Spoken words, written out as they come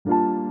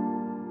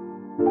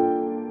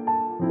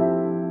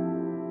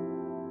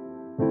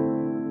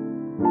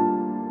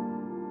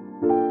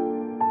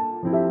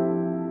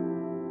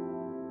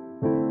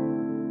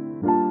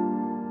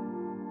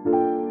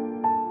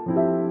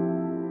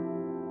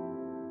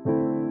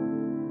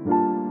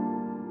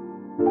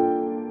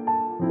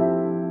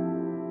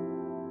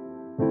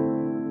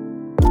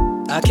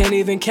I can't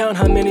even count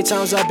how many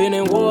times I've been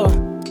in war.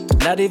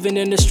 Not even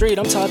in the street,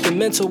 I'm talking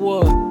mental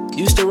war.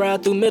 Used to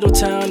ride through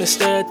Middletown and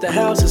stare at the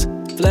houses.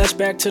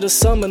 Flashback to the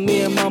summer, me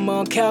and mama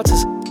on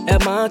couches.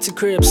 At my auntie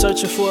crib,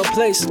 searching for a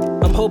place.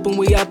 I'm hoping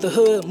we out the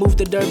hood, move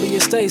to Derby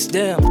Estates,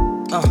 damn.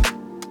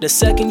 The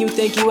second you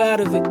think you out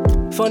of it.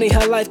 Funny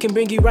how life can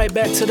bring you right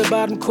back to the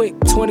bottom quick.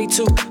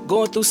 22,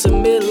 going through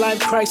some midlife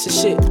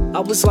crisis shit. I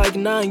was like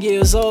 9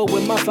 years old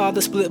when my father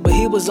split, but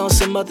he was on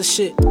some other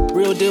shit.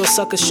 Real deal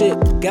sucker shit.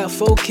 Got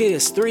 4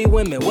 kids, 3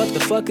 women, what the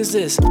fuck is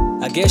this?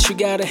 I guess you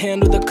gotta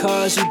handle the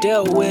cards you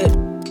dealt with.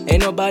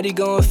 Ain't nobody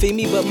gonna feed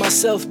me but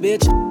myself,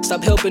 bitch.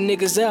 Stop helping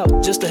niggas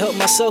out, just to help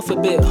myself a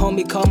bit.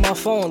 Homie called my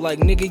phone like,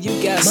 nigga, you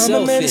got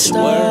Mama selfish.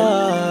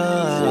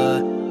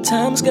 Word.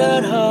 Times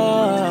got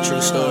hard.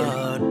 True story.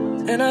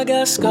 And I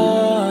got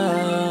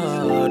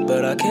scarred,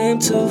 but I came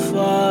too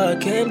far,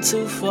 came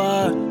too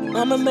far.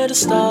 Mama made a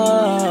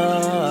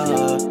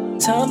start.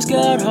 Times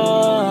got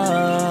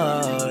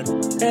hard,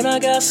 and I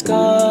got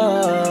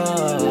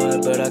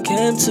scarred, but I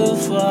came too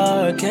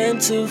far, came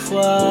too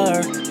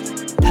far.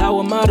 How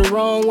am I the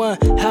wrong one?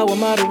 How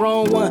am I the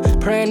wrong one?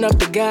 Praying up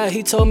to God,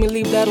 he told me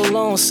leave that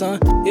alone, son.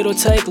 It'll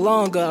take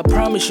longer, I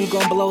promise you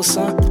gon' blow,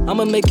 son.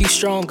 I'ma make you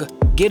stronger,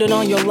 get it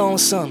on your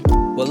lonesome.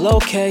 Well,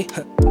 okay,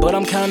 but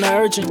I'm kinda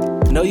urgent.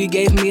 Know you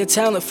gave me a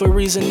talent for a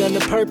reason and a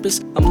purpose.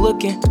 I'm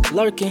looking,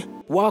 lurking,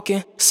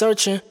 walking,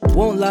 searching.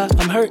 Won't lie,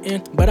 I'm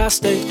hurting, but I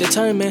stay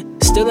determined.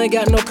 Still ain't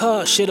got no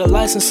car, shit, a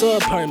license or a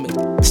permit.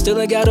 Still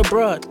ain't got a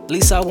broad, at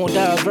least I won't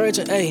die a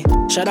virgin, ayy.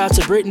 Shout out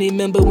to Brittany,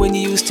 remember when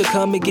you used to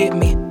come and get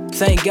me?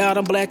 Thank God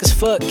I'm black as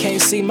fuck,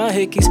 can't see my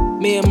hickeys.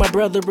 Me and my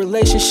brother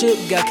relationship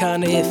got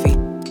kinda iffy.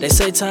 They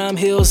say time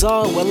heals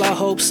all, well I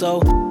hope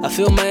so. I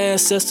feel my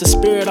ancestor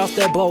spirit off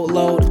that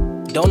boatload.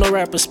 Don't no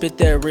rapper spit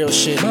that real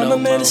shit Mama no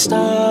made more. a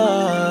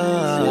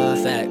start.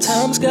 Facts.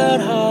 Times got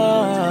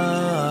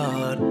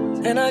hard,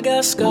 and I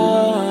got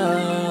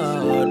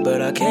scarred,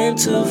 but I came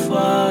too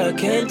far,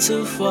 came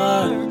too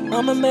far.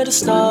 Mama made a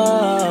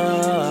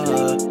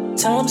start.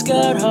 Times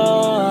got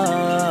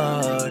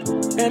hard,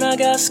 and I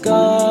got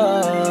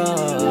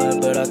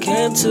scarred, but I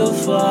came too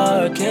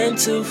far, came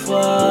too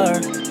far.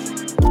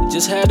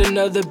 Just had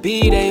another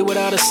B-day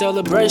without a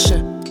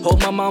celebration. Hope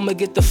my mama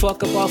get the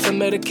fuck up off her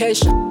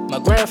medication. My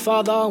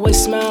grandfather always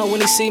smile when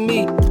he see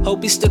me.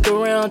 Hope he stick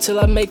around till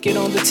I make it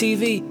on the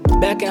TV.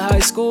 Back in high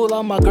school,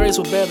 all my grades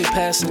were barely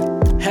passing.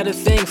 Had a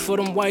thing for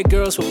them white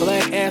girls with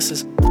black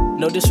asses.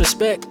 No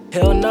disrespect,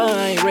 hell nah,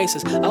 I ain't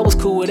racist. I was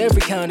cool with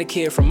every kind of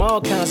kid from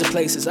all kinds of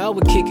places. I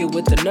would kick it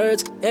with the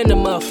nerds and the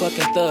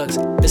motherfucking thugs.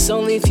 It's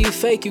only if you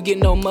fake you get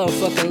no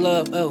motherfucking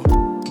love, oh.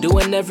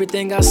 Doing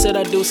everything I said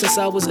I do since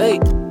I was 8.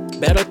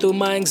 Battle through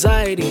my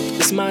anxiety,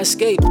 it's my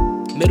escape.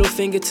 Middle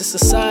finger to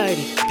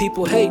society,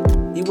 people hate.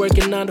 You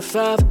working 9 to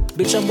 5,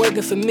 bitch I'm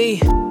working for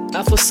me.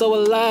 I feel so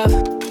alive,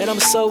 and I'm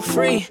so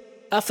free.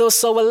 I feel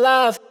so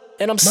alive,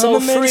 and I'm so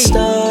Mama made a free.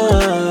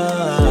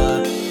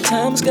 start.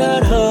 Times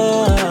got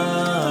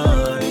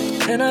hard,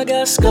 and I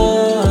got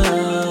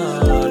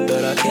scarred,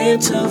 but I came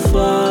too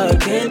far,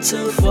 came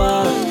too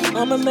far.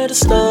 Mama made a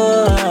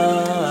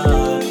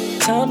start.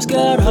 Times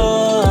got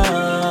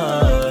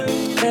hard,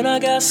 and I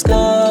got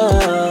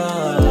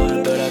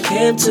scarred, but I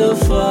came too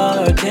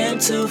far, came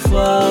too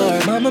far.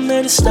 Mama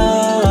made a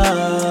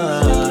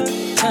start.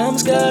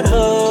 Times got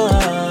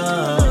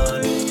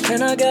hard,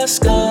 and I got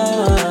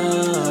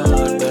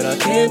scarred, but I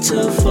came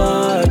too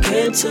far,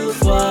 came too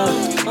far.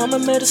 Mama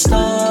made a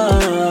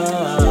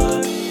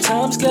start.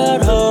 Times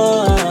got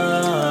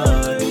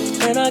hard,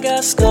 and I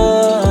got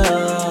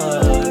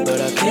scarred,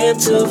 but I came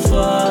too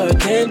far,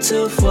 came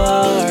too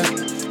far.